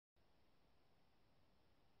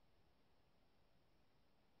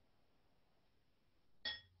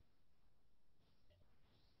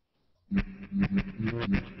Hello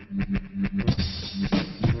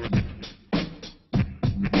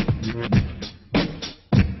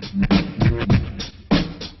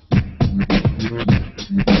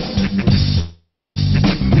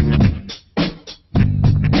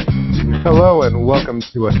and welcome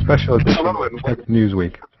to a special edition of Tech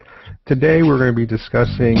Newsweek. Today we're going to be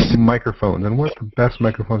discussing microphones and what the best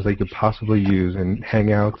microphones they could possibly use in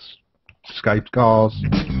Hangouts, Skype calls,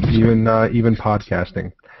 even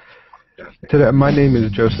podcasting. Today, my name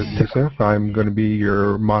is Joseph Tissef. I'm going to be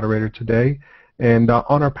your moderator today. And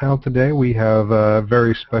on our panel today we have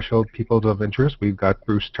very special people of interest. We've got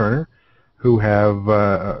Bruce Turner, who's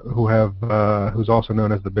also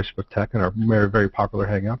known as the Bishop of Tech in our very, very popular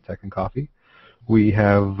hangout, Tech and Coffee. We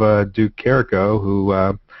have Duke Carrico, who,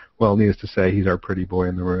 well, needless to say, he's our pretty boy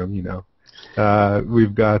in the room, you know.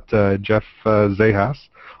 We've got Jeff Zahas,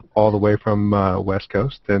 all the way from West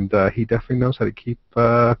Coast, and he definitely knows how to keep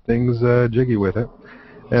things jiggy with it.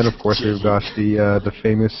 And of course, we've got the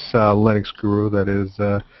famous Linux guru that is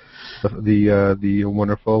the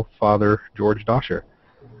wonderful Father George Doscher.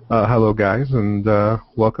 Hello, guys, and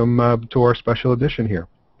welcome to our special edition here.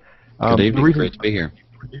 Good evening. Great to be here.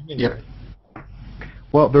 Yep.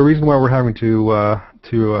 Well, the reason why we're having to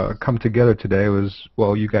come together today was,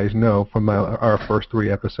 well, you guys know from our first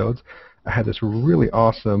 3 episodes, I had this really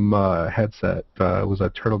awesome headset. It was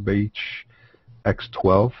a Turtle Beach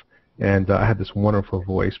X12, and I had this wonderful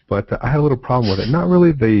voice, but I had a little problem with it. Not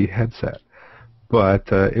really the headset, but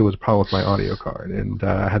it was a problem with my audio card, and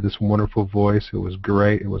I had this wonderful voice. It was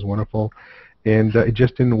great. It was wonderful, and it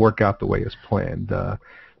just didn't work out the way it was planned.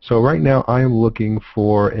 So right now, I am looking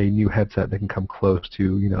for a new headset that can come close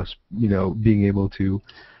to being able to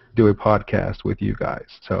do a podcast with you guys.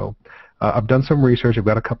 So I've done some research. I've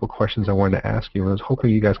got a couple of questions I wanted to ask you, and I was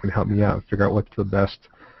hoping you guys can help me out and figure out what's the best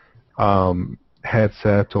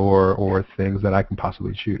headset or things that I can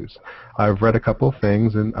possibly choose. I've read a couple of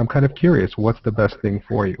things, and I'm kind of curious, what's the best thing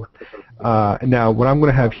for you? Now, what I'm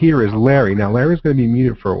going to have here is Larry. Now, Larry's going to be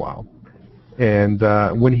muted for a while, and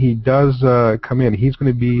when he does come in, he's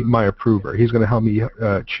going to be my approver. He's going to help me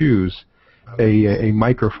choose a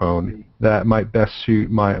microphone that might best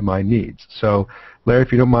suit my needs. So, Larry,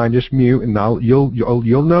 if you don't mind, just mute, and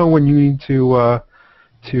you'll know when you need to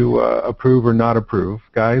approve or not approve.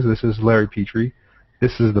 Guys, this is Larry Petrie.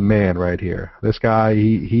 This is the man right here. This guy,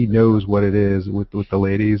 he knows what it is with the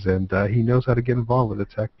ladies, and he knows how to get involved with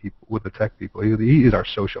the tech people. He is our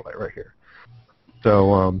socialite right here.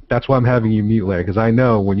 So that's why I'm having you mute, Larry, because I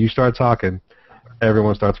know when you start talking,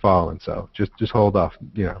 everyone starts following. So just hold off,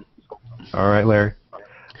 you know. All right, Larry.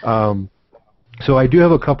 So I do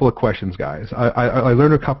have a couple of questions, guys. I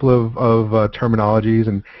learned a couple of terminologies,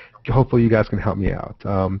 and hopefully you guys can help me out.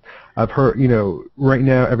 I've heard, right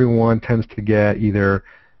now everyone tends to get either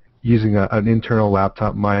using an internal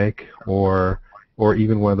laptop mic or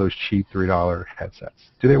even one of those cheap $3 headsets.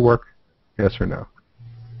 Do they work? Yes or no?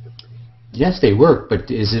 Yes, they work, but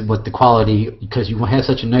is it what the quality, because you have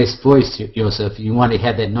such a nice voice, Joseph, you want to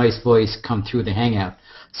have that nice voice come through the Hangout.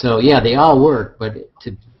 So yeah, they all work, but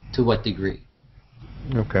to what degree?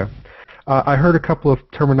 Okay. I heard a couple of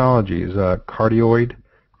terminologies, cardioid,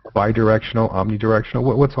 bidirectional,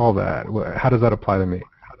 omnidirectional. What's all that? How does that apply to me?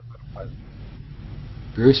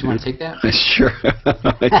 Bruce, you want to take that? Sure.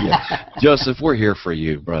 Yeah. Joseph, we're here for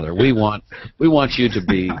you, brother. We want you to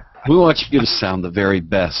sound the very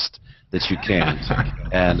best that you can,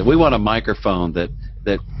 and we want a microphone that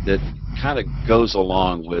kind of goes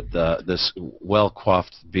along with this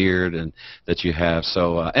well-coiffed beard and that you have.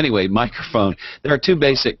 So anyway, microphone. There are 2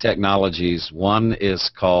 basic technologies. One is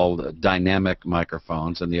called dynamic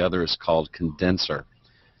microphones, and the other is called condenser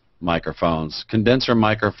microphones. Condenser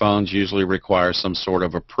microphones usually require some sort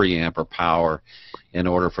of a preamp or power in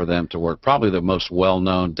order for them to work. Probably the most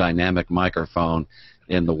well-known dynamic microphone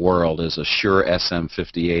in the world is a Shure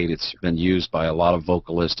SM58. It's been used by a lot of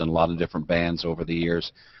vocalists and a lot of different bands over the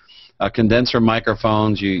years. Condenser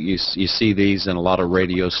microphones, you see these in a lot of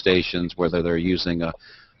radio stations, whether they're using a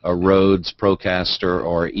Rhodes Procaster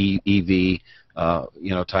or EV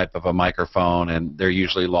type of a microphone, and they're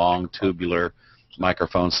usually long tubular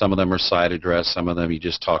microphones. Some of them are side addressed, some of them you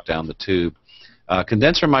just talk down the tube.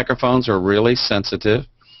 Condenser microphones are really sensitive.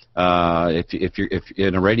 If you're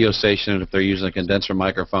in a radio station, if they're using a condenser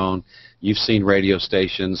microphone, you've seen radio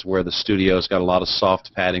stations where the studio's got a lot of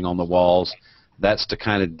soft padding on the walls. That's to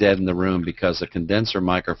kind of deaden the room, because a condenser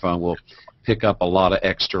microphone will pick up a lot of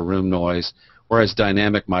extra room noise, whereas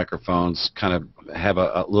dynamic microphones kind of have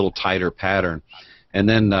a little tighter pattern. And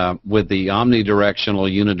then with the omnidirectional,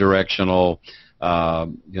 unidirectional,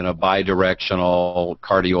 bidirectional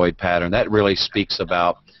cardioid pattern, that really speaks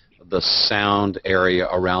about the sound area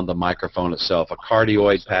around the microphone itself. A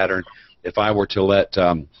cardioid pattern, if I were to let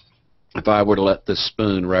this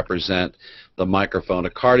spoon represent the microphone, a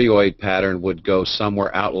cardioid pattern would go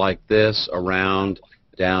somewhere out like this, around,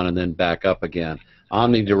 down, and then back up again.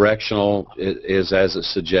 Omnidirectional is, as it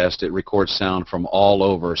suggests, it records sound from all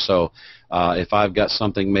over. So if I've got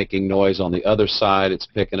something making noise on the other side, it's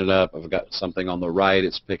picking it up. If I've got something on the right,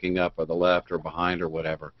 it's picking up, or the left, or behind, or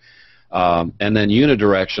whatever. And then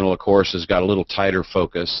unidirectional, of course, has got a little tighter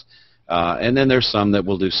focus. And then there's some that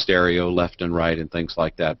will do stereo, left and right, and things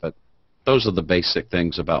like that. But those are the basic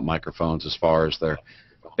things about microphones as far as their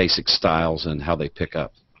basic styles and how they pick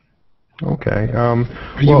up. Okay. Are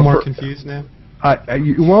you more confused now?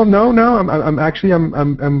 Well, no. I'm actually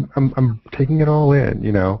taking it all in.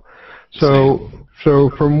 You know. So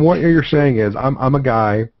from what you're saying is, I'm a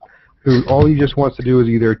guy who all he just wants to do is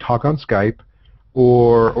either talk on Skype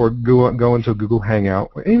or go into Google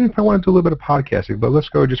Hangout. Even if I want to do a little bit of podcasting, but let's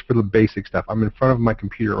go just for the basic stuff. I'm in front of my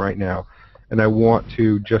computer right now, and I want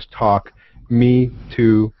to just talk me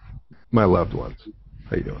to my loved ones.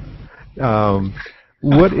 How you doing?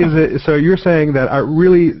 What is it? So you're saying that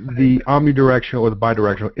really the omnidirectional or the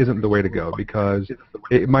bidirectional isn't the way to go, because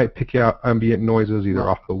it might pick out ambient noises either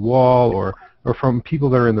off the wall or from people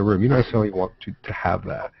that are in the room. You don't necessarily want to have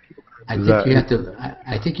that. I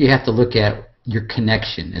think you have to look at your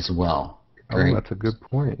connection as well. Right? Oh, that's a good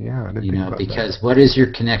point. Yeah, I didn't you think know, about because that. what is your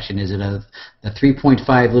connection? Is it a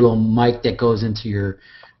 3.5 little mic that goes into your,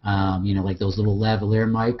 you know, like those little lavalier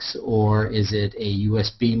mics, or is it a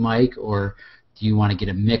USB mic, or do you want to get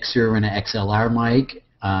a mixer and an XLR mic?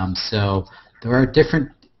 So there are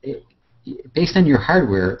different, based on your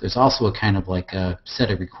hardware, there's also a kind of like a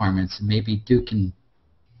set of requirements. Maybe Duke can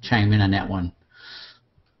chime in on that one.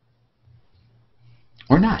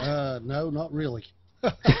 Or not. No, not really.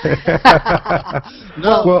 No.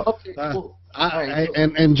 Well, Okay, cool.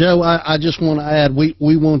 And Joe, I just want to add,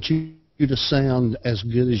 we want you to sound as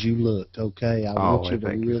good as you look, okay? I want you to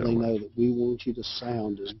really know that we want you to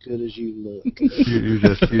sound as good as you look. you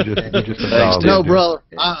just Thanks, No, dude. brother.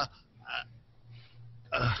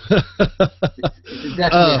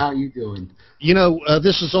 Exactly how you doing? You know,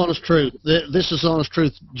 this is honest truth. This is honest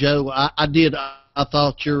truth, Joe. I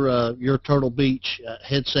thought your Turtle Beach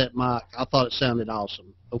headset mic, I thought it sounded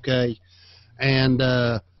awesome, okay? And,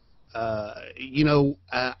 you know,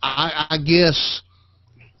 I guess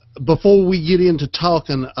before we get into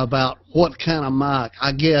talking about what kind of mic,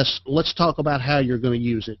 I guess let's talk about how you're going to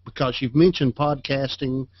use it, because you've mentioned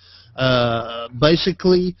podcasting.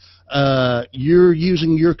 Basically, you're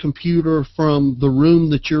using your computer from the room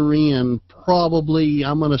that you're in probably,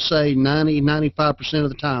 I'm going to say 90-95% of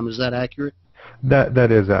the time. Is that accurate?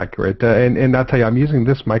 That is accurate. And I'll tell you, I'm using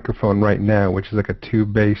this microphone right now, which is like a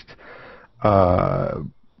tube-based headset.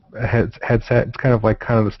 It's kind of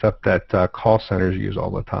the stuff that call centers use all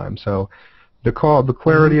the time. So the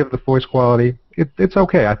clarity of the voice quality, it's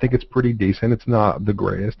okay. I think it's pretty decent. It's not the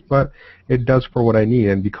greatest, but it does for what I need.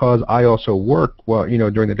 And because I also work, well, you know,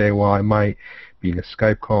 during the day while I might be in a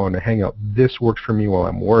Skype call and a Hangout, this works for me while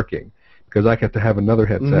I'm working, because I get to have another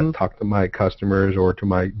headset, talk to my customers or to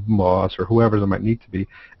my boss or whoever I might need to be,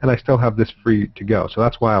 and I still have this free to go. So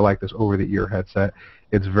that's why I like this over-the-ear headset.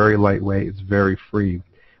 It's very lightweight. It's very free.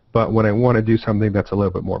 But when I want to do something that's a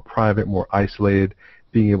little bit more private, more isolated,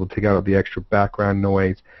 being able to take out the extra background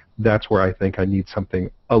noise, that's where I think I need something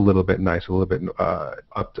a little bit nice, a little bit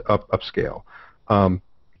upscale.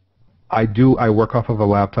 I work off of a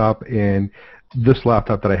laptop, and this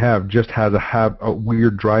laptop that I have just has a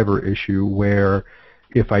weird driver issue where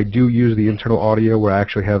if I do use the internal audio, where I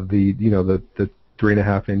actually have the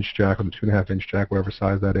 3.5-inch jack or the 2.5-inch jack, whatever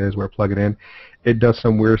size that is, where I plug it in, it does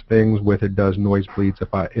some weird things with it. Does noise bleeds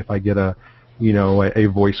if I get a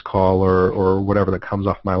voice call or whatever that comes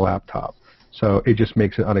off my laptop. So it just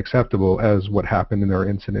makes it unacceptable, as what happened in our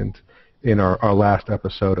incident in our last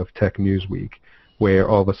episode of Tech News Week, where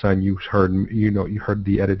all of a sudden you heard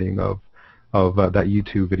the editing of that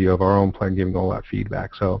YouTube video of our own plan giving all that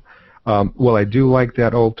feedback. So while I do like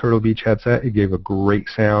that old Turtle Beach headset, it gave a great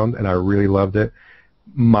sound and I really loved it,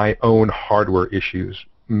 my own hardware issues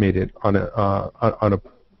made it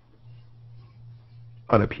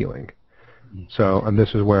unappealing. So, and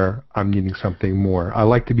this is where I'm needing something more. I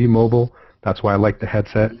like to be mobile. That's why I like the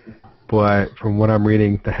headset. But from what I'm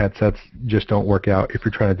reading, the headsets just don't work out if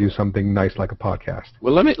you're trying to do something nice like a podcast.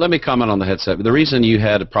 Well, let me comment on the headset. The reason you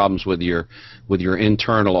had problems with your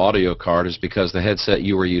internal audio card is because the headset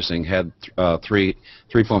you were using had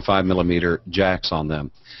 3.5 millimeter jacks on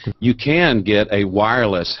them. You can get a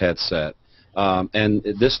wireless headset, and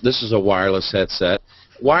this is a wireless headset.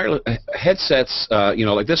 wireless headsets, you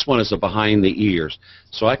know, like this one is a behind the ears,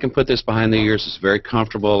 so I can put this behind the ears. It's very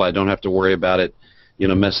comfortable. I don't have to worry about it, you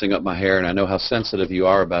know, messing up my hair. And I know how sensitive you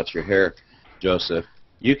are about your hair, Joseph.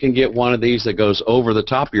 You can get one of these that goes over the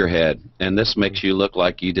top of your head, and this makes you look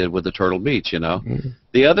like you did with the Turtle Beach, you know.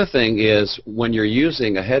 The other thing is when you're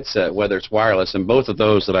using a headset, whether it's wireless, and both of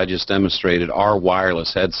those that I just demonstrated are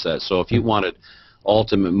wireless headsets. So if you wanted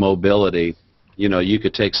ultimate mobility, you know, you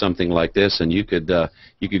could take something like this and you could go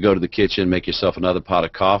to the kitchen, make yourself another pot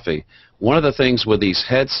of coffee. One of the things with these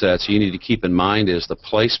headsets you need to keep in mind is the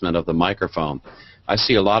placement of the microphone. I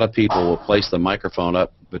see a lot of people will place the microphone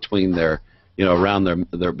up between their, you know, around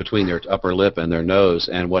their between their upper lip and their nose,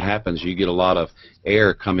 and what happens, you get a lot of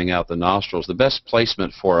air coming out the nostrils. The best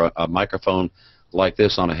placement for a microphone like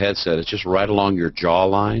this on a headset is just right along your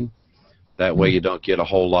jawline. That way you don't get a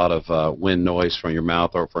whole lot of wind noise from your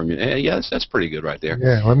mouth or from your... Yeah, that's pretty good right there.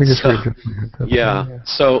 Yeah, let me just read this. Yeah,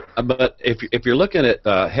 so, but if you're looking at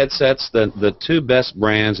headsets, the two best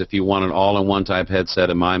brands, if you want an all-in-one type headset,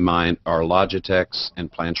 in my mind, are Logitech's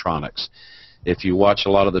and Plantronics. If you watch a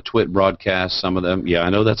lot of the Twit broadcasts, some of them, yeah, I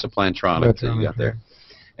know that's a Plantronic that you got there.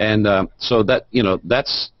 And so that, you know,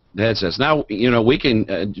 that's the headsets. Now, you know, we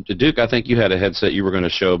can, Duke, I think you had a headset you were going to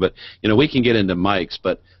show, but, you know, we can get into mics,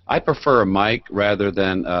 but I prefer a mic rather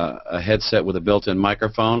than a headset with a built-in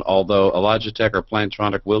microphone, although a Logitech or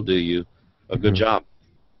Plantronic will do you a good job.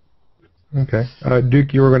 Okay.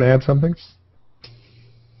 Duke, you were going to add something?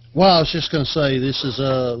 Well, I was just going to say this is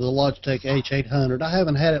the Logitech H800. I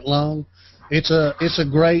haven't had it long. It's a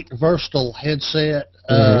great versatile headset.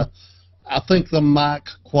 I think the mic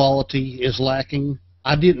quality is lacking.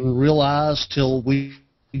 I didn't realize till we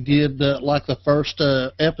did like the first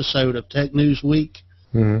episode of Tech News Week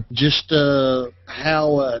just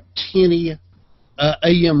how tinny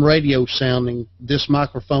AM radio sounding this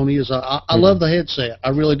microphone is. I love the headset. I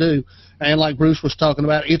really do. And like Bruce was talking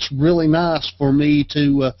about, it's really nice for me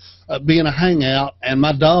to be in a hangout and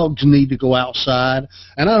my dogs need to go outside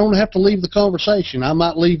and I don't have to leave the conversation. I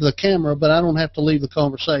might leave the camera, but I don't have to leave the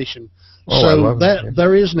conversation. So that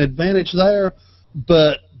there is an advantage there,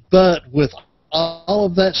 but with all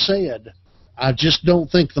of that said, I just don't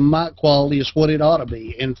think the mic quality is what it ought to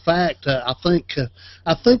be. In fact, I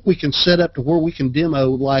think we can set up to where we can demo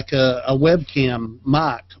like a webcam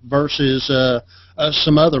mic versus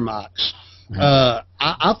some other mics.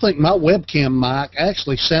 I think my webcam mic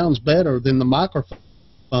actually sounds better than the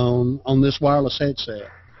microphone on this wireless headset.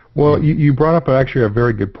 Well, you brought up actually a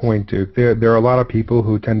very good point, Duke. There are a lot of people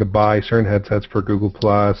who tend to buy certain headsets for Google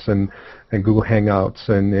Plus and Google Hangouts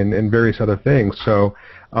and various other things. So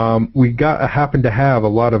we happen to have a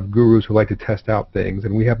lot of gurus who like to test out things,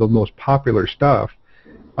 and we have the most popular stuff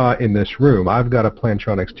in this room. I've got a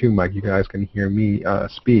Plantronics 2 mic. You guys can hear me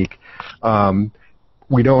speak.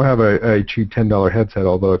 We don't have a cheap $10 headset,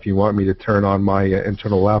 although if you want me to turn on my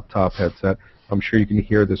internal laptop headset, I'm sure you can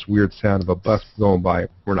hear this weird sound of a bus going by.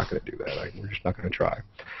 We're not going to do that. We're just not going to try.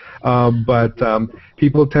 But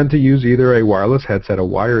people tend to use either a wireless headset, a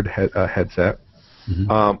wired headset,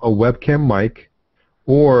 a webcam mic,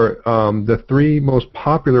 or the three most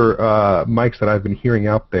popular mics that I've been hearing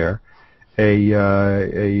out there: a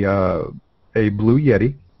Blue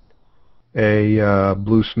Yeti, a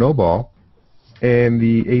Blue Snowball, and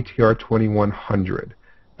the ATR 2100.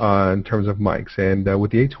 In terms of mics, and with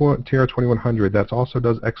the ATR 2100, that also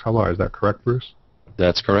does XLR. Is that correct, Bruce?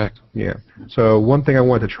 That's correct. Yeah. So one thing I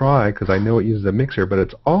wanted to try, because I know it uses a mixer, but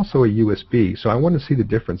it's also a USB. So I want to see the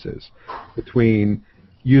differences between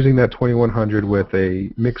using that 2100 with a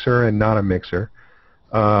mixer and not a mixer,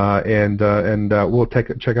 and we'll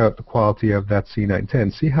check out the quality of that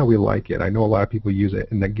C910, see how we like it. I know a lot of people use it,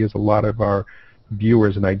 and that gives a lot of our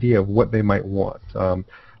viewers an idea of what they might want.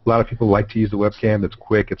 A lot of people like to use the webcam. It's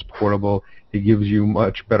quick, it's portable, it gives you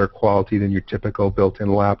much better quality than your typical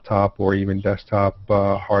built-in laptop or even desktop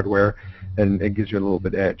hardware, and it gives you a little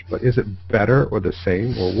bit edge. But is it better or the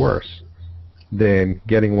same or worse than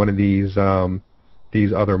getting one of these other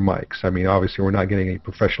mics? I mean, obviously we're not getting a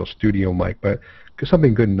professional studio mic, but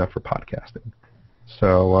something good enough for podcasting.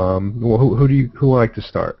 So, who would like to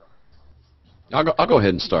start? I'll go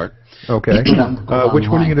ahead and start. Okay. Which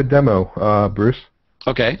one are you going to demo, Bruce?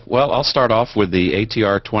 Okay, well, I'll start off with the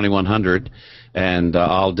ATR 2100, and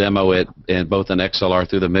I'll demo it in both an XLR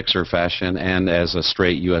through the mixer fashion and as a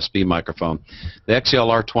straight USB microphone. The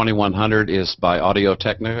XLR 2100 is by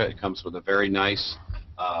Audio-Technica. It comes with a very nice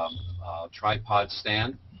tripod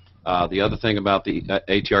stand, The other thing about the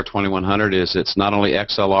ATR 2100 is it's not only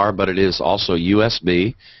XLR, but it is also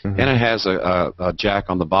USB, and it has a jack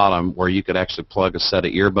on the bottom where you could actually plug a set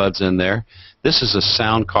of earbuds in there. This is a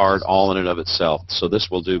sound card all in and of itself, so this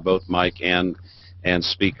will do both mic and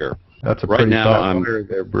speaker. That's a right pretty now, fat motor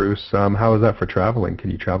there, Bruce. How is that for traveling? Can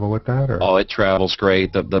you travel with that? Or? Oh, it travels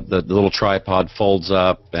great. The little tripod folds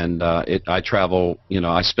up, and I travel.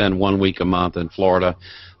 I spend 1 week a month in Florida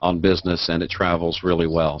on business, and it travels really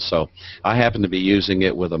well. So I happen to be using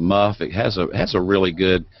it with a muff. It has a really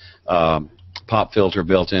good pop filter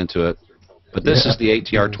built into it. But this is the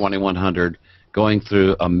ATR 2100 going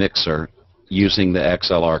through a mixer using the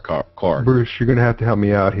XLR cord. Bruce, you're going to have to help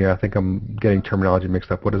me out here. I think I'm getting terminology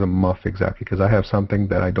mixed up. What is a muff exactly? Because I have something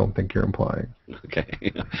that I don't think you're implying. Okay.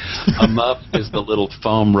 A muff is the little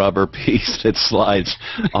foam rubber piece that slides.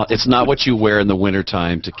 It's not what you wear in the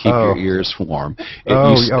wintertime to keep your ears warm.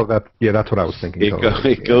 That's what I was thinking.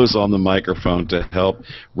 It goes on the microphone to help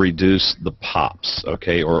reduce the pops,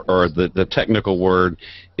 okay? Or the technical word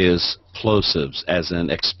is plosives, as in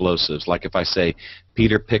explosives. Like if I say,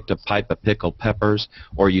 Peter picked a pipe of pickled peppers,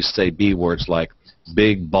 or you say B words like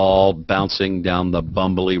big ball bouncing down the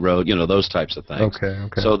bumbly road, those types of things. Okay.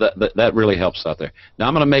 So that really helps out there. Now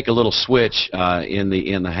I'm going to make a little switch in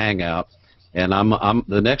the Hangout, and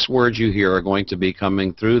the next words you hear are going to be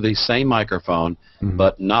coming through the same microphone,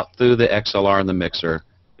 but not through the XLR in the mixer,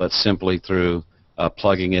 but simply through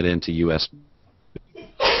plugging it into USB.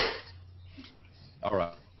 All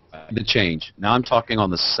right. The change. Now I'm talking on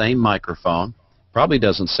the same microphone. Probably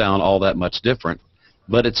doesn't sound all that much different,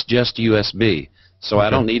 but it's just USB. So I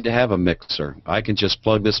don't need to have a mixer. I can just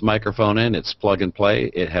plug this microphone in. It's plug and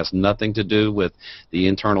play. It has nothing to do with the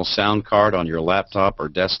internal sound card on your laptop or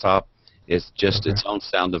desktop. It's just its own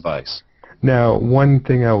sound device. Now, one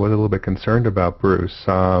thing I was a little bit concerned about, Bruce,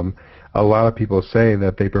 a lot of people say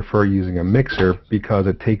that they prefer using a mixer because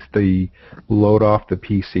it takes the load off the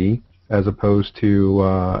PC, as opposed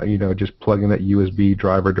to just plugging that USB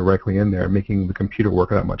driver directly in there, making the computer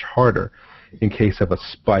work that much harder. In case of a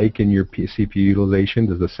spike in your CPU utilization,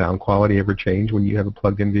 does the sound quality ever change when you have it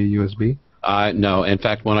plugged in via USB? No. In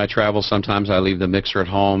fact, when I travel, sometimes I leave the mixer at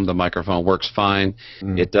home. The microphone works fine.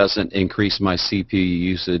 It doesn't increase my CPU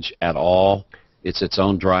usage at all. It's its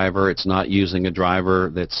own driver. It's not using a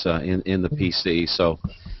driver that's in the PC. So,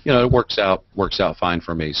 it works out fine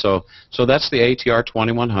for me. So that's the ATR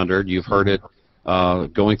 2100. You've heard it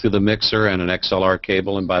going through the mixer and an XLR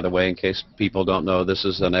cable. And by the way, in case people don't know, this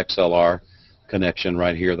is an XLR connection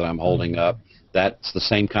right here that I'm holding up. That's the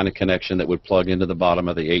same kind of connection that would plug into the bottom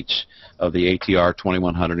of the ATR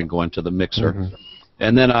 2100 and go into the mixer.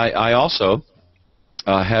 And then I also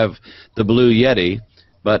have the Blue Yeti.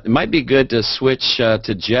 But it might be good to switch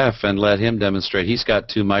to Jeff and let him demonstrate. He's got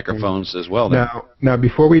two microphones as well. Now,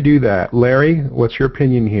 before we do that, Larry, what's your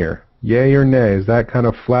opinion here? Yay or nay? Is that kind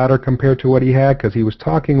of flatter compared to what he had? Because he was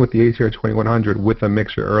talking with the ATR 2100 with a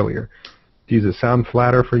mixer earlier. Does it sound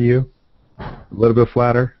flatter for you? A little bit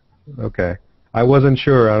flatter? Okay. I wasn't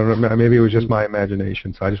sure. I don't know. Maybe it was just my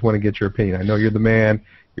imagination. So I just want to get your opinion. I know you're the man.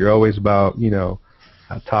 You're always about,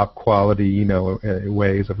 top quality,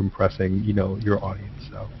 ways of impressing, your audience.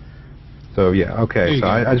 So yeah, okay. So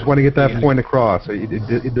I just want to get that point across.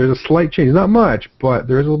 There's a slight change, not much, but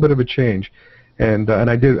there is a little bit of a change, and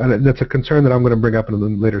that's a concern that I'm going to bring up in a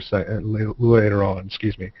later on.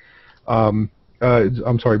 Excuse me. I'm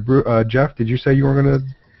sorry, Jeff. Did you say you were going to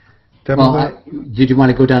demo that? Did you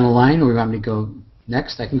want to go down the line, or you want me to go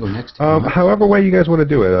next? I can go next. However way you guys want to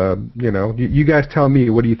do it. You guys tell me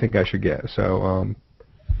what do you think I should get. So.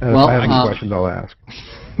 If I have any questions, I'll ask.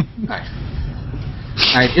 All right.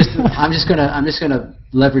 I'm just gonna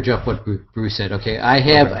leverage up what Bruce said. Okay. I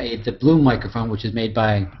have the Blue microphone, which is made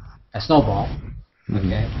by a Snowball.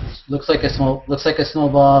 Okay. Looks like a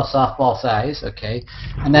Snowball, softball size. Okay.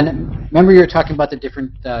 And then remember you were talking about the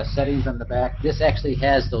different settings on the back. This actually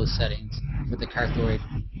has those settings with the Carthoid.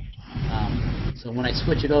 So when I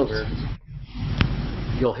switch it over,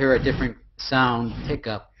 you'll hear a different sound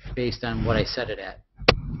pickup based on what I set it at.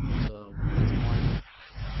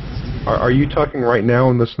 Are you talking right now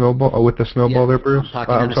on the Snowball with the Snowball there, Bruce?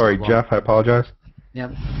 I'm sorry, Jeff. I apologize.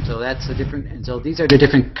 Yep. So that's a different. And so these are the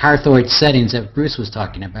different Carthoid settings that Bruce was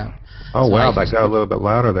talking about. Oh wow, that got a little bit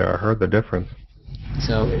louder there. I heard the difference.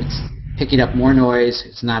 So it's picking up more noise.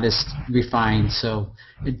 It's not as refined. So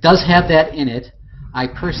it does have that in it. I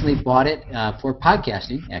personally bought it for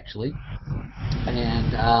podcasting, actually,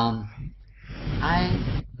 and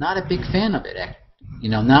I'm not a big fan of it.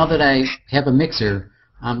 Now that I have a mixer,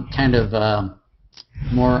 I'm kind of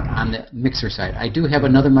more on the mixer side. I do have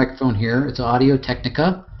another microphone here. It's Audio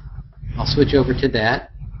Technica. I'll switch over to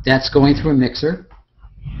that. that's going through a mixer.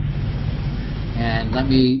 And let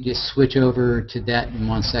me just switch over to that in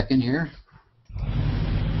 1 second here.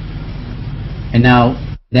 And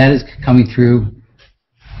now that is coming through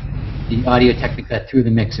the Audio-Technica through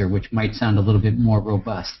the mixer, which might sound a little bit more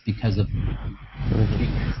robust because of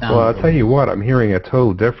sound. Well, I'll tell you what, I'm hearing a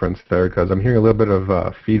total difference there because I'm hearing a little bit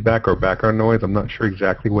of feedback or background noise. I'm not sure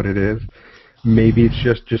exactly what it is. Maybe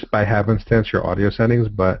it's just by happenstance your audio settings,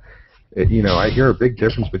 but I hear a big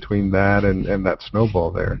difference between that and that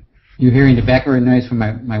snowball there. You're hearing the background noise from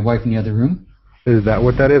my wife in the other room? Is that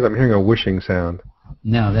what that is? I'm hearing a whooshing sound.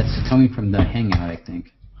 No, that's coming from the Hangout, I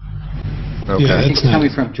think. Okay. Yeah, I think it's coming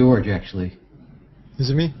from George, actually. Is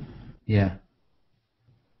it me? Yeah.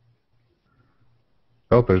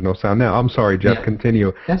 Oh, there's no sound now. I'm sorry, Jeff. Yeah.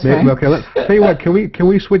 Continue. That's fine. Okay, let's tell you what. Can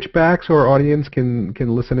we switch back so our audience can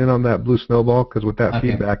listen in on that blue snowball? Because with that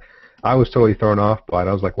feedback, I was totally thrown off by it.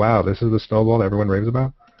 I was like, wow, this is the snowball that everyone raves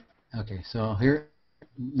about. Okay, so here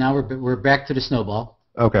now we're back to the snowball.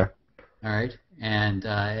 Okay. All right, and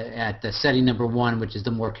at the setting number 1, which is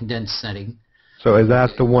the more condensed setting. So is that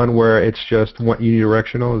the one where it's just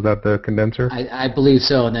unidirectional? Is that the condenser? I believe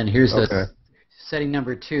so. And then here's the setting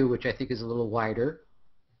number 2, which I think is a little wider.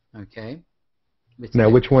 Okay. Now,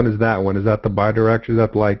 which one is that one? Is that the bidirectional? Is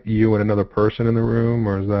that like you and another person in the room,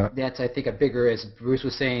 or is that? That's, I think, a bigger, as Bruce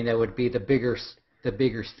was saying, that would be the bigger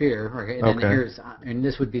sphere. Okay. And then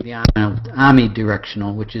this would be the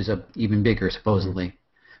omnidirectional, which is even bigger supposedly.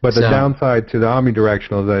 But the downside to the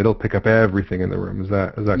omnidirectional is that it'll pick up everything in the room. Is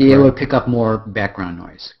that correct? Yeah, it will pick up more background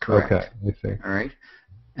noise. Correct. Okay, I see. All right.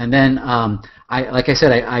 And then, like I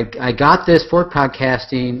said, I got this for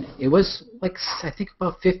podcasting. It was like, I think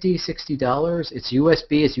about $50-$60. It's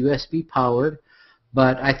USB. It's USB powered.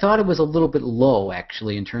 But I thought it was a little bit low,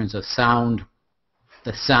 actually, in terms of sound,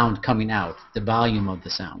 the sound coming out, the volume of the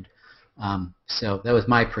sound. So that was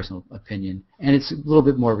my personal opinion. And it's a little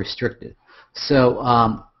bit more restricted. So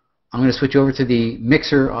I'm going to switch over to the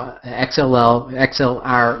mixer,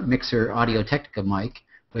 XLR mixer Audio-Technica mic,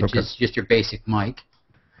 which is just your basic mic.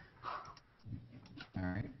 All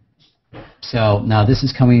right. So now this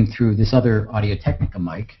is coming through this other Audio-Technica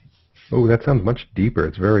mic. Oh, that sounds much deeper.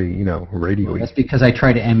 It's very, radio-y. Well, that's because I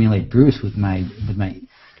try to emulate Bruce with my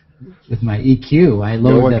EQ. I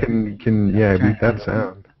lowered no one can beat that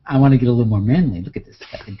sound. I want to get a little more manly. Look at this,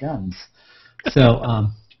 got the guns. So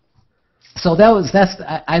so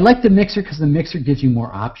I like the mixer because the mixer gives you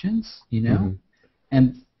more options,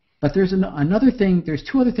 But there's another thing. There's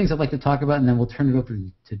 2 other things I'd like to talk about, and then we'll turn it over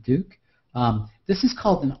to Duke. This is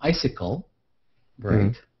called an Icicle,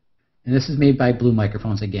 right? And this is made by Blue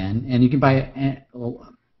Microphones again, and you can buy.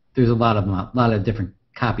 There's a lot of different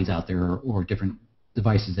copies out there, or different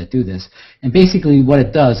devices that do this. And basically, what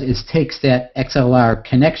it does is takes that XLR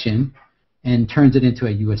connection and turns it into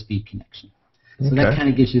a USB connection. So that kind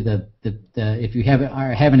of gives you the if you have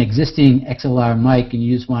an existing XLR mic and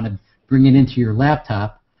you just want to bring it into your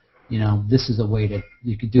laptop, this is a way that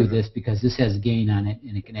you could do this because this has gain on it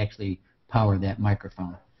and it can actually power that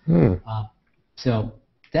microphone. So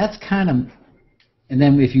that's kind of, and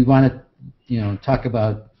then if you want to, talk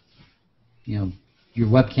about, your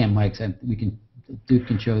webcam mics, Duke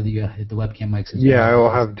can show the webcam mics as well. Yeah, I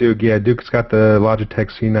will have Duke. Yeah, Duke's got the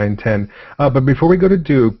Logitech C910. But before we go to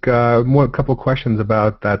Duke, a couple questions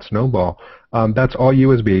about that snowball. That's all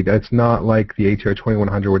USB. That's not like the ATR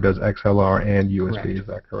 2100 where it does XLR and USB. Correct. Is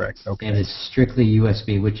that correct? Okay. And it's strictly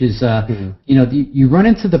USB, which is, you run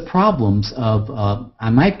into the problems of,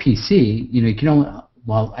 on my PC, you can only,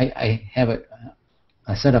 I have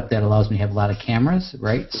a setup that allows me to have a lot of cameras,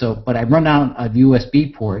 right? So, but I run out of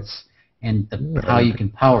USB ports and how you can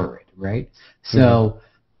power it, right? So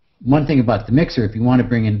one thing about the mixer, if you want to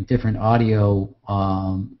bring in different audio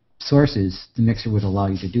sources, the mixer would allow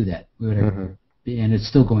you to do that. And it's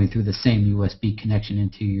still going through the same USB connection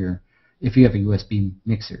into your, if you have a USB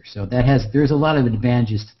mixer. So there's a lot of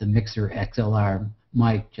advantages to the mixer XLR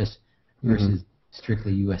mic just versus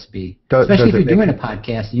strictly USB. Especially if you're doing a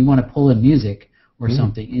podcast and you want to pull in music or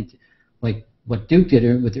something. Like what Duke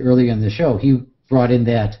did with earlier in the show, he brought in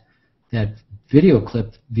that video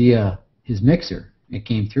clip via his mixer. It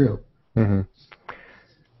came through.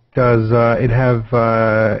 Does it have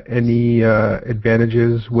any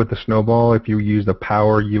advantages with the snowball if you use the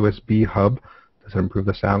power USB hub? Does it improve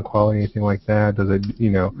the sound quality, anything like that? Does it,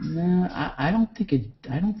 No, I don't think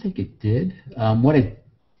it did. What it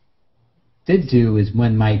did do is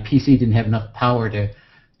when my PC didn't have enough power to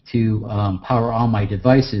power all my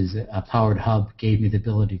devices, a powered hub gave me the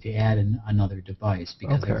ability to add another device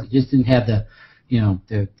because it just didn't have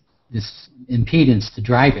the this impedance to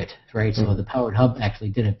drive it, right? So the powered hub actually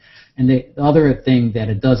did it. And the other thing that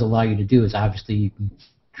it does allow you to do is obviously you can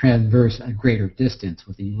traverse a greater distance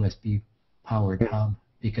with a USB powered hub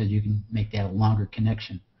because you can make that a longer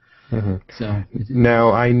connection. So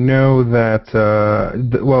now I know that.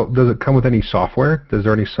 Well, does it come with any software? Is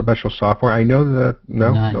there any special software? I know that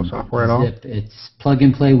no software at all. It's plug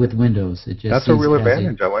and play with Windows. It just That's a real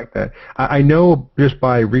advantage. I like that. I know just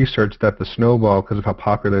by research that the Snowball, because of how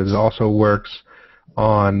popular it is, also works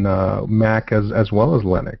on Mac as well as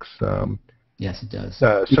Linux. Yes, it does.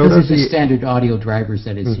 So because does it's the standard audio drivers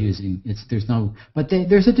that it's using. But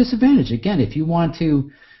there's a disadvantage. Again, if you want to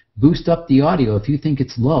boost up the audio, if you think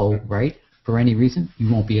it's low, right, for any reason,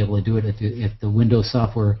 you won't be able to do it if the Windows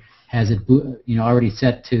software has it already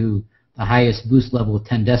set to the highest boost level of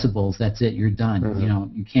 10 decibels. That's it. You're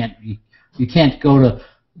done. You can't go to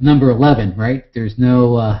number 11, right? There's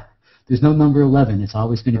no number 11. It's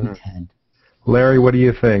always going to be 10. Larry, what do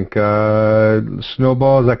you think?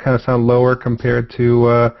 Snowball, does that kind of sound lower compared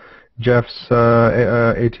to Jeff's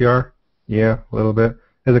ATR? Yeah, a little bit.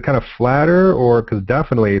 Is it kind of flatter, or because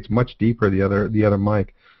definitely it's much deeper the other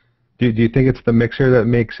mic? Do you think it's the mixer that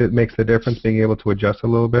makes the difference, being able to adjust a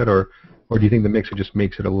little bit, or do you think the mixer just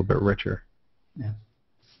makes it a little bit richer? Yeah.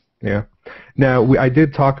 Yeah. Now I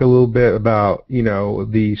did talk a little bit about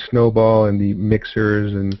the Snowball and the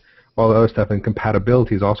mixers and all the other stuff, and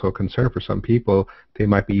compatibility is also a concern for some people. They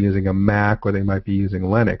might be using a Mac or they might be using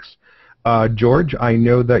Linux. George, I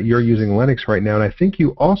know that you're using Linux right now, and I think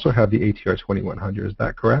you also have the ATR 2100. Is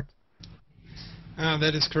that correct?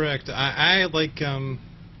 That is correct. I like,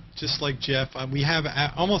 just like Jeff, we have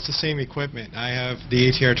almost the same equipment. I have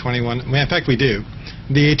the ATR 21. In fact, we do.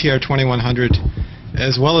 The ATR 2100,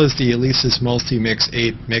 as well as the Alesis Multi-Mix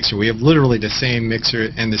 8 mixer. We have literally the same mixer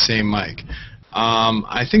and the same mic.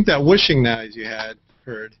 I think that whooshing noise you had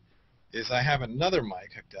heard is I have another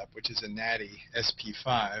mic hooked up, which is a Natty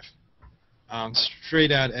SP5.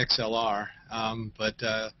 Straight out XLR, but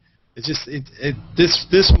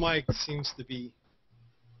this mic seems to be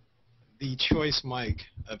the choice mic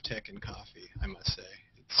of TaC and Coffee, I must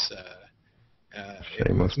say.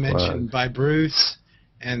 It was mentioned by Bruce,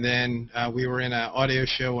 and then we were in an audio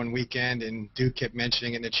show one weekend, and Duke kept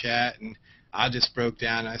mentioning it in the chat, and I just broke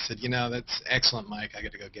down. And I said, that's excellent mic. I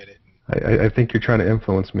got to go get it. I think you're trying to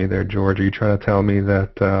influence me there, George. Are you trying to tell me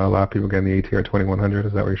that a lot of people get the ATR 2100?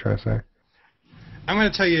 Is that what you're trying to say? I'm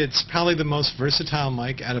going to tell you it's probably the most versatile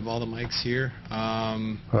mic out of all the mics here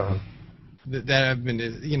that have been,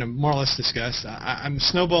 more or less discussed.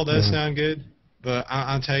 Snowball does sound good, but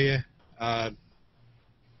I'll tell you,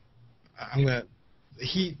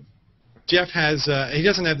 Jeff has, he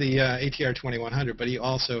doesn't have the ATR 2100, but he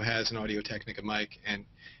also has an Audio-Technica mic, and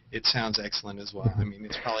it sounds excellent as well. I mean,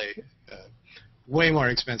 it's probably way more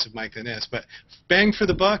expensive mic than this, but bang for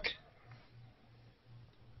the buck,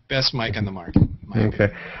 best mic on the market. Okay.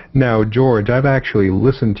 Now, George, I've actually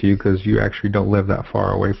listened to you because you actually don't live that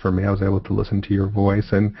far away from me. I was able to listen to your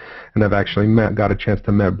voice, and I've actually got a chance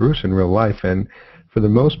to meet Bruce in real life, and for the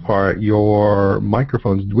most part, your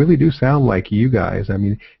microphones really do sound like you guys. I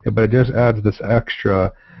mean, but it just adds this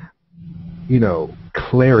extra,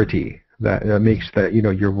 clarity that makes that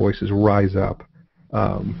your voices rise up.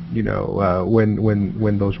 When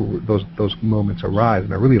those moments arise,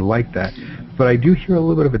 and I really like that. But I do hear a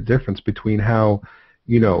little bit of a difference between how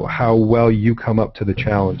well you come up to the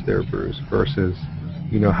challenge there, Bruce, versus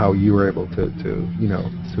how you were able to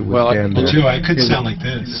withstand. Well, Joe, I could sound like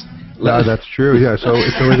this. No, that's true. Yeah. So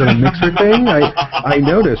is it a mixer thing? I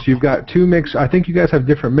noticed you've got two mix. I think you guys have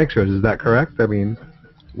different mixers. Is that correct? I mean.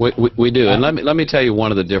 We do, and let me tell you one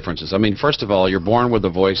of the differences. I mean, first of all, you're born with the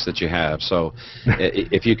voice that you have, so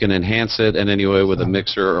if you can enhance it in any way with a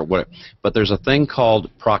mixer or whatever. But there's a thing called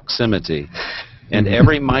proximity, and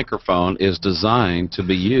every microphone is designed to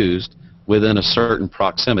be used within a certain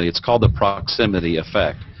proximity. It's called the proximity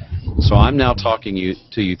effect. So I'm now talking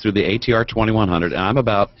to you through the ATR 2100, and I'm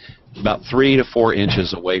about 3 to 4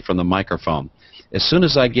 inches away from the microphone. As soon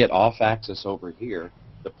as I get off axis over here,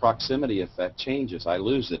 the proximity effect changes. I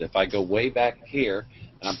lose it. If I go way back here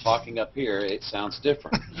and I'm talking up here, it sounds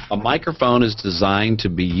different. A microphone is designed to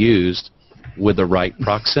be used with the right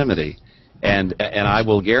proximity. And I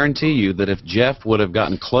will guarantee you that if Jeff would have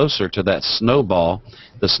gotten closer to that snowball,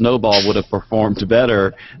 the snowball would have performed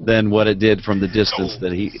better than what it did from the distance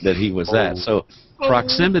that he was at. So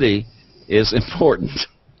proximity is important.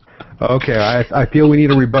 Okay, I feel we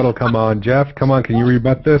need a rebuttal. Come on, Jeff. Come on, can you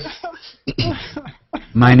rebut this?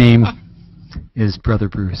 My name is Brother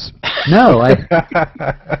Bruce. No,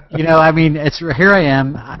 I mean, it's here I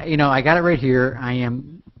am. I got it right here. I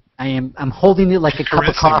I'm holding it like a cup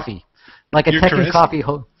of coffee, like a TaC coffee.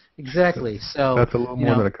 Exactly. So that's a little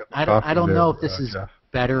more than a cup of coffee. I don't know if this is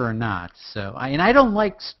better or not. So and I don't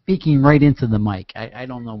like speaking right into the mic. I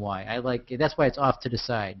don't know why. I like that's why it's off to the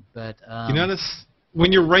side. But you notice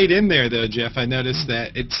when you're right in there, though, Jeff, I noticed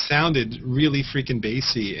that it sounded really freaking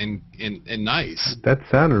bassy and nice. That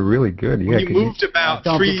sounded really good. When you moved about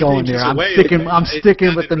 3 inches away. I'm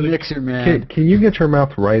sticking with the mixer, man. Can you get your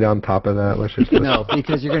mouth right on top of that? Let's just no,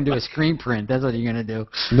 because you're going to do a screen print. That's what you're going to do.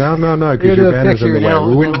 No, because your banner's in the way.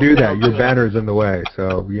 We wouldn't do that. Your banner's in the way,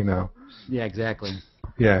 so you know. Yeah, exactly.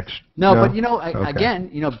 Yeah. No, but again,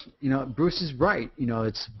 Bruce is right.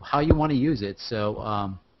 It's how you want to use it.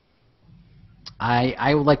 So.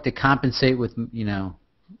 I would like to compensate with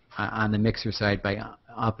on the mixer side by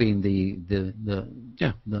upping the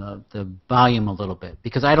volume a little bit,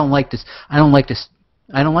 because I don't like to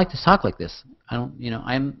talk like this. I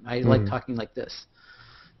like talking like this.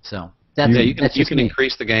 So that's you can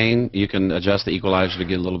increase the gain. You can adjust the equalizer to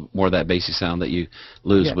get a little more of that bassy sound that you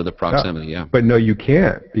lose with the proximity. Yeah. But no, you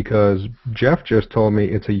can't, because Jeff just told me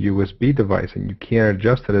it's a USB device and you can't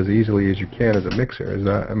adjust it as easily as you can as a mixer.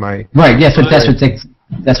 Am I right? Yes,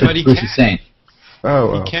 that's what Bruce is saying.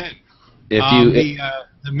 Oh, you can. If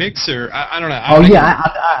the mixer, I don't know.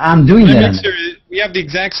 I'm doing that. Mixer, we have the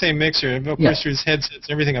exact same mixer. Of course, there's headsets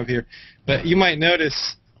and everything up here, but you might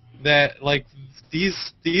notice that like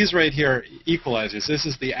these right here are equalizers. This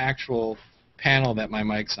is the actual panel that my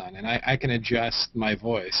mic's on, and I can adjust my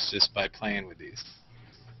voice just by playing with these.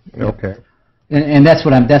 Okay. And that's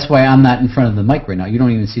why I'm not in front of the mic right now. You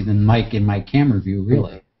don't even see the mic in my camera view,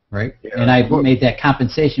 really, right? Yeah. And I made that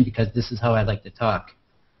compensation because this is how I like to talk.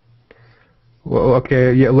 Well,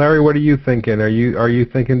 okay, yeah, Larry, what are you thinking? Are you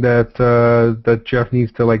thinking that that Jeff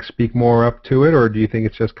needs to like speak more up to it, or do you think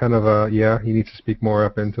it's just kind of he needs to speak more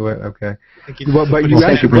up into it? Okay. Well, but you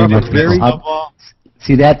actually brought up very.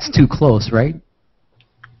 See, that's too close, right?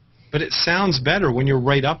 But it sounds better when you're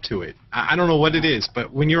right up to it. I don't know what it is,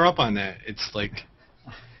 but when you're up on that, it's like,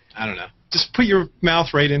 I don't know. Just put your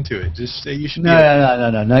mouth right into it. Just say you should. No.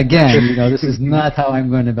 Again, this is not how I'm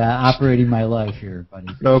going to be operating my life here, buddy.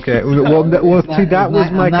 Okay. Well, see, that was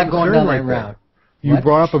my concern right there. You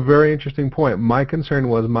brought up a very interesting point. My concern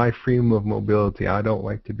was my freedom of mobility. I don't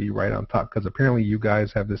like to be right on top, because apparently you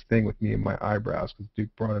guys have this thing with me and my eyebrows, because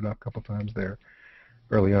Duke brought it up a couple times there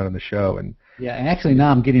early on in the show. And yeah, and actually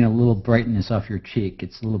now I'm getting a little brightness off your cheek.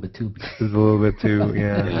 It's a little bit too. It's a little bit too,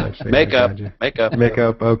 yeah.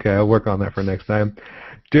 Makeup. Okay, I'll work on that for next time.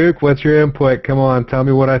 Duke, what's your input? Come on, tell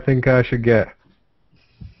me what I think I should get.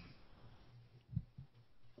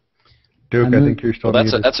 Duke, I think you're still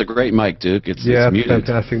muted. That's a great mic, Duke. It's a muted.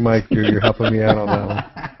 Fantastic mic, Duke. You're helping me out on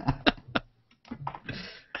that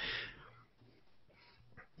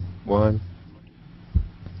one.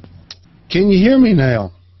 Can you hear me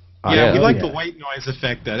now? Yeah, we like the white noise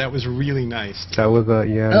effect. That was really nice. That was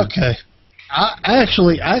yeah. Okay. I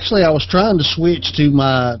was trying to switch to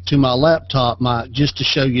my laptop mic just to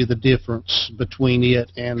show you the difference between it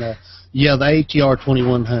and the ATR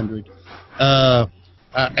 2100.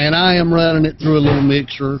 And I am running it through a little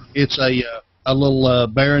mixer. It's a little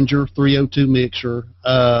Behringer 302 mixer,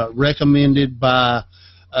 recommended by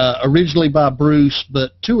originally by Bruce,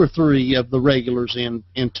 but 2 or 3 of the regulars in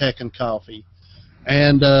TaC and Coffee.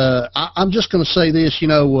 And I'm just going to say this,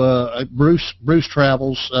 Bruce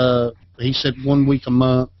travels. He said 1 week a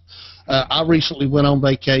month. I recently went on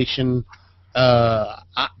vacation.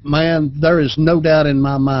 Man, there is no doubt in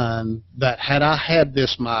my mind that had I had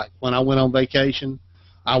this mic when I went on vacation,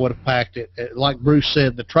 I would have packed it. Like Bruce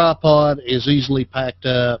said, the tripod is easily packed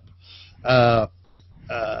up.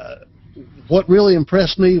 What really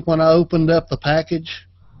impressed me when I opened up the package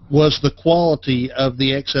was the quality of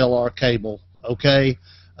the XLR cable. Okay,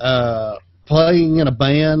 playing in a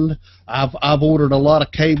band, I've ordered a lot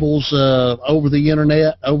of cables over the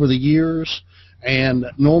internet over the years, and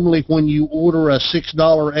normally when you order a $6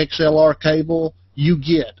 XLR cable, you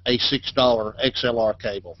get a $6 XLR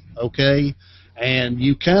cable. Okay. And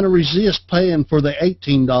you kind of resist paying for the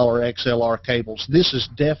 $18 XLR cables. This is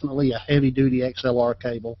definitely a heavy-duty XLR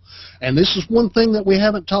cable. And this is one thing that we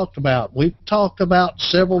haven't talked about. We've talked about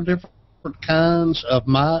several different kinds of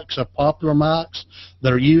mics, of popular mics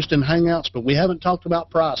that are used in Hangouts, but we haven't talked about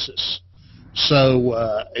prices.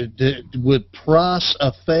 So would price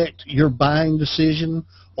affect your buying decision?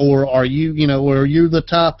 Or are you, are you the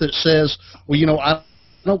type that says, well, I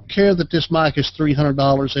don't care that this mic is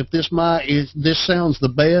 $300. If this sounds the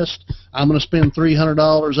best, I'm going to spend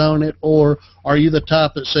 $300 on it. Or are you the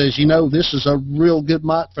type that says, this is a real good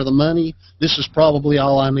mic for the money. This is probably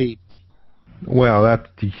all I need. Well,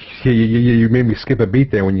 you made me skip a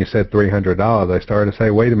beat there when you said $300. I started to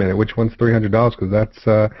say, wait a minute, which one's $300? Because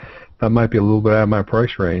that might be a little bit out of my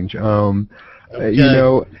price range. Okay. You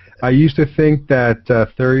know, I used to think that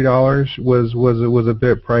 $30 was a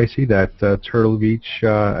bit pricey. That Turtle Beach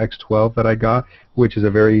X12 that I got, which is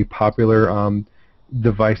a very popular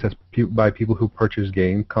device that's by people who purchase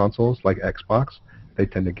game consoles like Xbox. They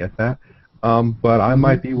tend to get that. But I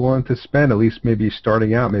might be willing to spend at least maybe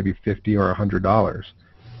starting out maybe $50 or $100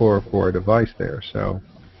 for a device there. So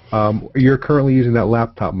you're currently using that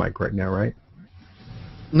laptop mic right now, right?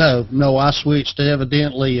 No, I switched.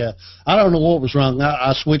 Evidently, I don't know what was wrong.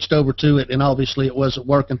 I switched over to it, and obviously it wasn't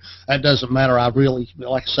working. That doesn't matter. I really,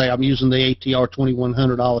 like I say, I'm using the ATR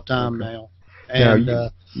 2100 all the time now. And now,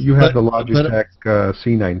 you have the Logitech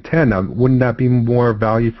C910. Now, wouldn't that be more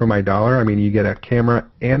value for my dollar? I mean, you get a camera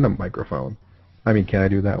and a microphone. I mean, can I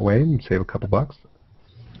do that way and save a couple bucks?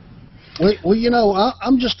 Well, you know,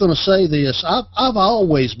 I'm just going to say this. I've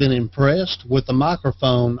always been impressed with the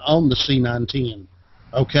microphone on the C910.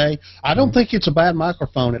 Okay, I don't think it's a bad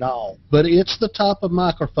microphone at all, but it's the type of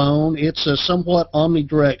microphone. It's somewhat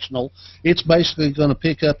omnidirectional. It's basically going to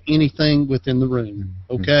pick up anything within the room.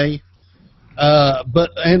 Okay, but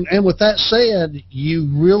with that said, you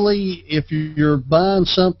really, if you're buying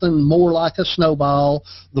something more like a Snowball,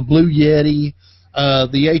 the Blue Yeti,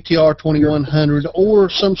 the ATR 2100, or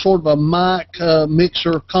some sort of a mic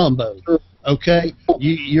mixer combo. Okay,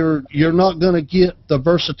 you're not going to get the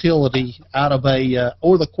versatility out of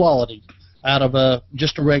or the quality out of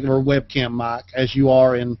just a regular webcam mic as you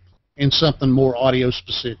are in something more audio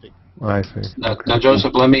specific. I see. Now,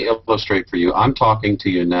 Joseph, let me illustrate for you. I'm talking to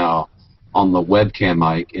you now on the webcam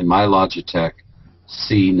mic in my Logitech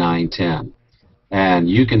C910, and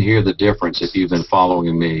you can hear the difference if you've been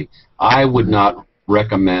following me. I would not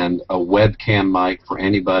recommend a webcam mic for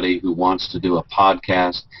anybody who wants to do a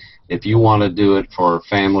podcast. If you want to do it for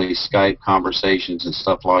family Skype conversations and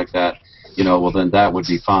stuff like that, you know, well, then that would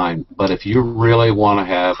be fine. But if you really want to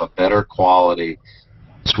have a better quality,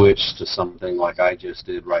 switch to something like I just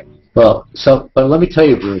did right now. Well, but let me tell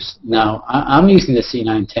you, Bruce, now, I'm using the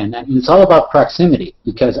C910, and it's all about proximity,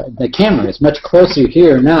 because the camera is much closer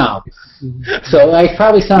here now. So I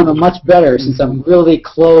probably sound much better since I'm really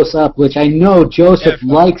close up, which I know Joseph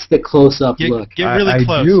likes the close-up look. Get really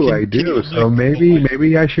close. I do. So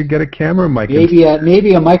maybe I should get a camera mic.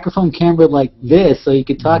 Maybe a microphone camera like this, so you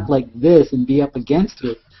could talk like this and be up against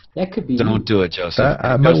it. That could be. Don't do it, Joseph.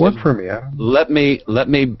 That might work for me. Let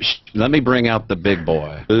me bring out the big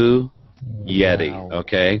boy, Blue Yeti.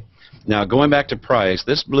 Okay. Now going back to price,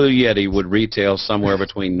 this Blue Yeti would retail somewhere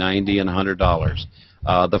between $90 and $100.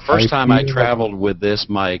 The first time I traveled with this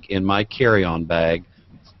mic in my carry-on bag,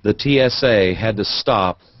 the TSA had to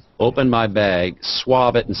stop, open my bag,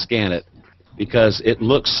 swab it, and scan it, because it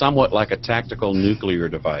looks somewhat like a tactical nuclear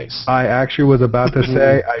device. I actually was about to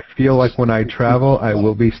say, I feel like when I travel, I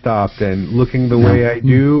will be stopped, and looking the way I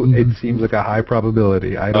do, it seems like a high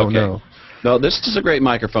probability. I don't know. No, this is a great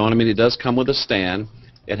microphone. I mean, it does come with a stand.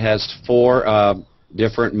 It has 4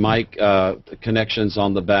 different mic connections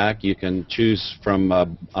on the back. You can choose from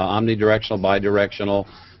omnidirectional, bidirectional,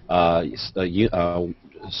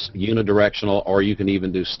 unidirectional, or you can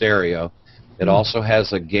even do stereo. It also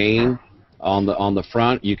has a gain on the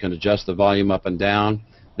front. You can adjust the volume up and down.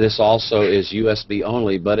 This also is USB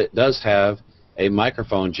only, but it does have a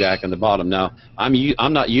microphone jack in the bottom. Now,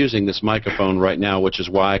 I'm not using this microphone right now, which is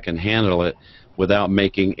why I can handle it without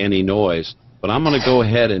making any noise. But I'm going to go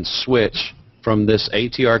ahead and switch from this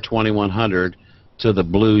ATR 2100 to the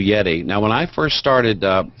Blue Yeti. Now, when I first started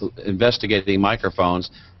investigating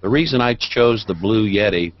microphones, the reason I chose the Blue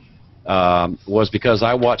Yeti was because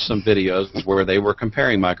I watched some videos where they were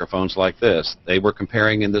comparing microphones like this. They were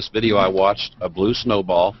comparing, in this video I watched, a Blue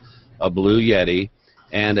Snowball, a Blue Yeti,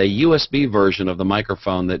 and a USB version of the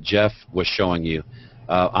microphone that Jeff was showing you.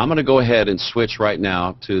 I'm going to go ahead and switch right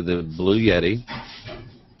now to the Blue Yeti.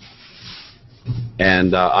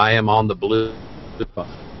 And I am on the Blue,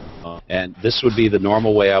 and this would be the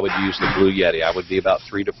normal way I would use the Blue Yeti. I would be about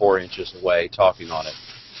 3 to 4 inches away talking on it.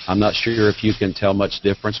 I'm not sure if you can tell much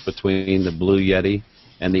difference between the Blue Yeti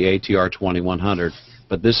and the ATR 2100,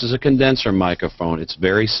 but this is a condenser microphone. It's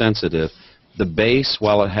very sensitive. The bass,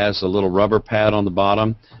 while it has a little rubber pad on the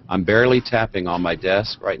bottom, I'm barely tapping on my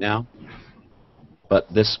desk right now, but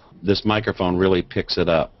this microphone really picks it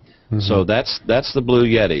up. So that's the Blue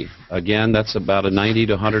Yeti. Again, that's about a $90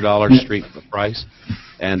 to $100 street price,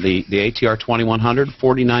 and the ATR 2100,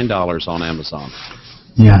 $49 on Amazon.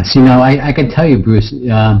 Yeah, so, I can tell you, Bruce,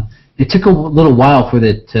 it took a little while for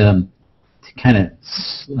it to kind of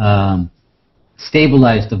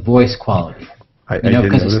stabilize the voice quality. I didn't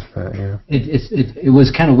notice that. Yeah. It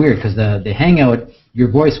was kind of weird because the Hangout,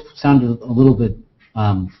 your voice sounded a little bit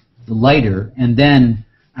lighter, and then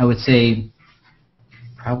I would say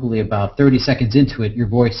probably about 30 seconds into it, your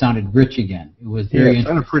voice sounded rich again. It was very it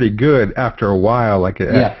sounded pretty good after a while.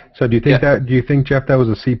 So do you think Jeff, that was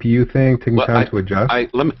a CPU thing, taking time to adjust?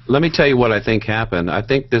 Let me tell you what I think happened. I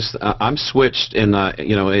think this. I'm switched in.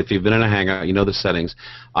 If you've been in a Hangout, you know the settings.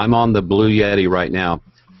 I'm on the Blue Yeti right now.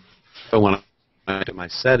 So when I went to my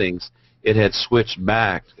settings, it had switched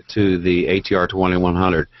back to the ATR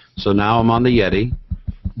 2100. So now I'm on the Yeti.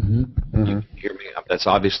 You can hear me? That's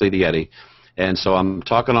obviously the Yeti. And so I'm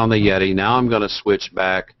talking on the Yeti. Now I'm going to switch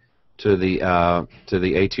back to the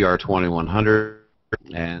ATR 2100.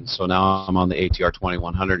 And so now I'm on the ATR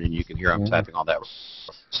 2100, and you can hear I'm tapping on that.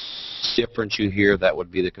 Difference you hear, that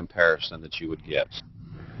would be the comparison that you would get.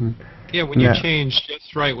 Yeah, when you change,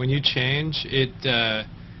 just right. When you change,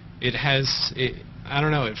 it has. I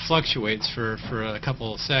don't know. It fluctuates for a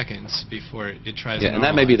couple of seconds before it tries. Yeah, and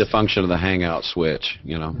that may be the function of the Hangout switch.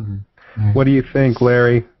 What do you think,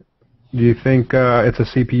 Larry? Do you think it's a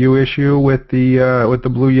CPU issue with the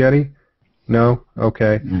Blue Yeti? No.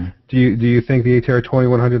 Okay. Do you think the ATR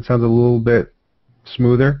 2100 sounds a little bit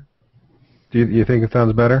smoother? Do you think it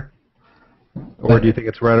sounds better, or do you think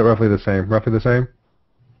it's roughly the same? Roughly the same.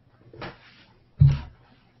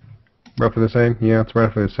 Roughly the same. Yeah, it's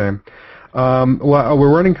roughly the same. Well,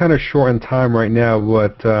 we're running kind of short on time right now,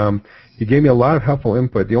 but you gave me a lot of helpful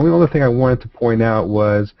input. The only other thing I wanted to point out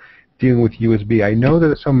was dealing with USB. I know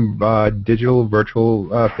there's some digital virtual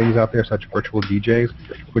things out there, such as virtual DJs,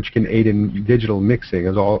 which can aid in digital mixing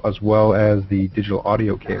as well as the digital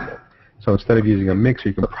audio cable. So instead of using a mixer,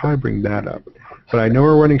 you can probably bring that up. But I know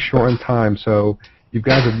we're running short on time, so you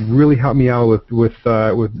guys have really helped me out with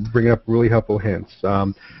bringing up really helpful hints.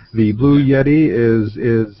 The Blue Yeti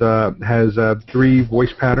has 3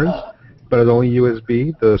 voice patterns, but it's only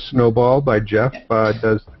USB. The Snowball by Jeff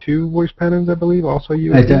does 2 voice patterns, I believe, also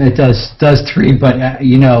USB. It does 3, but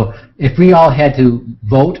if we all had to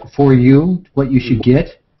vote for you, what you should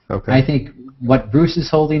get, I think what Bruce is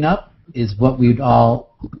holding up is what we'd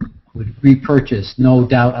all would repurchase, no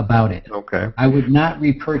doubt about it. Okay. I would not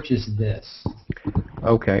repurchase this.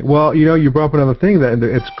 Okay. Well, you brought up another thing that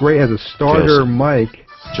it's great as a starter mic.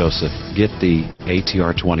 Joseph, get the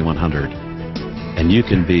ATR 2100, and you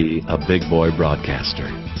can be a big boy broadcaster.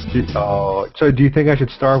 So do you think I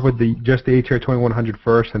should start with just the ATR 2100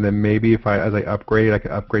 first, and then maybe as I upgrade, I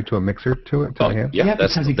can upgrade to a mixer to the hand? Yeah,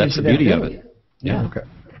 that's the beauty of it. Yeah. Okay.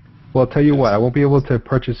 Well, I'll tell you what, I won't be able to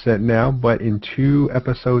purchase it now, but in 2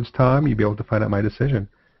 episodes' time, you'll be able to find out my decision.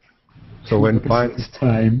 So when time.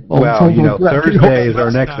 Thursday is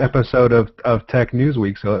our next episode of TaC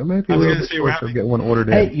Newsweek, so it might be a little bit short to get one ordered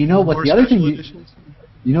in. Hey, you know what? The other thing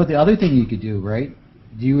the other thing you could do, right?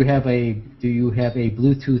 Do you have a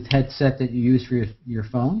Bluetooth headset that you use for your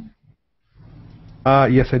phone?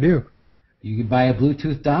 Yes, I do. You could buy a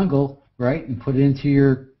Bluetooth dongle, right, and put it into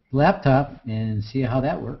your laptop and see how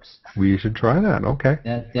that works. We should try that. Okay.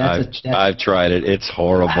 I've tried it. It's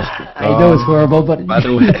horrible. I know it's horrible, but by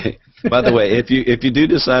the way, if you do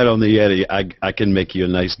decide on the Yeti, I can make you a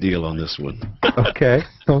nice deal on this one. Okay.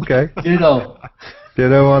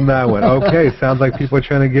 Ditto on that one. Okay, sounds like people are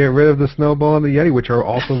trying to get rid of the Snowball and the Yeti, which are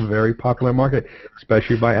also very popular market,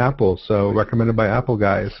 especially by Apple. So recommended by Apple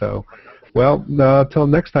guys. So, well, till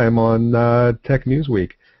next time on TaC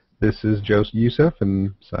Newsweek. This is Joseph Youssef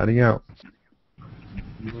and signing out.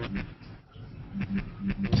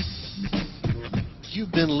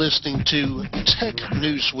 You've been listening to TaC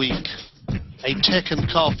Newsweek, a TaC and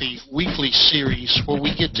Coffee weekly series where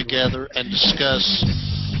we get together and discuss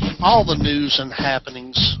all the news and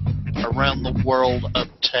happenings around the world of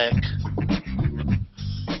tech.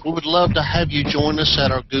 We would love to have you join us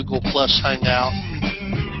at our Google Plus Hangout.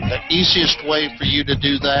 The easiest way for you to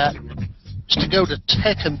do that is to go to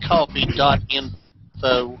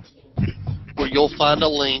tacandcoffee.info, where you'll find a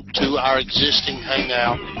link to our existing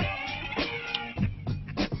Hangout.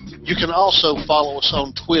 You can also follow us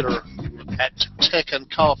on Twitter at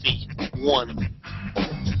TaCandCoffee1,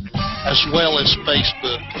 as well as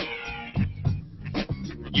Facebook.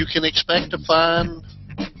 You can expect to find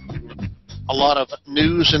a lot of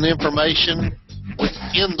news and information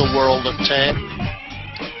within the world of tech,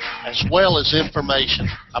 as well as information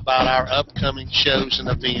about our upcoming shows and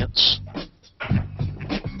events.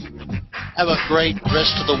 Have a great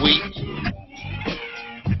rest of the week,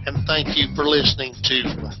 and thank you for listening to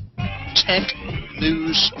TaC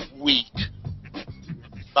News Week.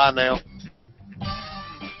 Bye now.